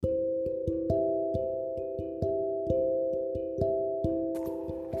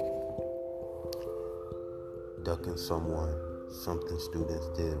Ducking someone, something students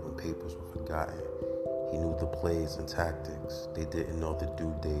did when papers were forgotten. He knew the plays and tactics. They didn't know the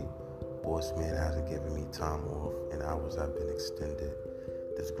due date. Boss man hasn't given me time off, and hours have been extended.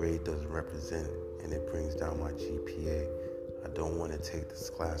 This grade doesn't represent, and it brings down my GPA. I don't want to take this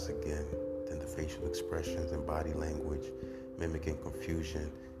class again. Then the facial expressions and body language, mimicking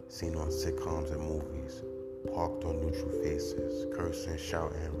confusion seen on sitcoms and movies, parked on neutral faces, cursing,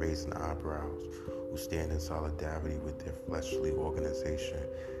 shouting, raising eyebrows, who stand in solidarity with their fleshly organization,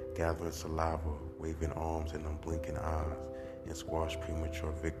 gathering saliva, waving arms and unblinking eyes, and squash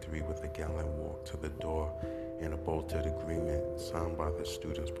premature victory with a gallant walk to the door and a bolted agreement signed by the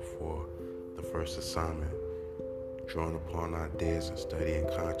students before the first assignment, drawing upon ideas and studying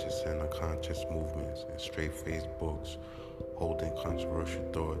conscious and unconscious movements in straight-faced books, holding controversial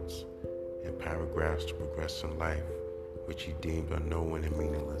thoughts and paragraphs to progress in life, which he deemed unknown and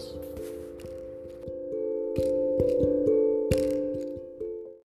meaningless.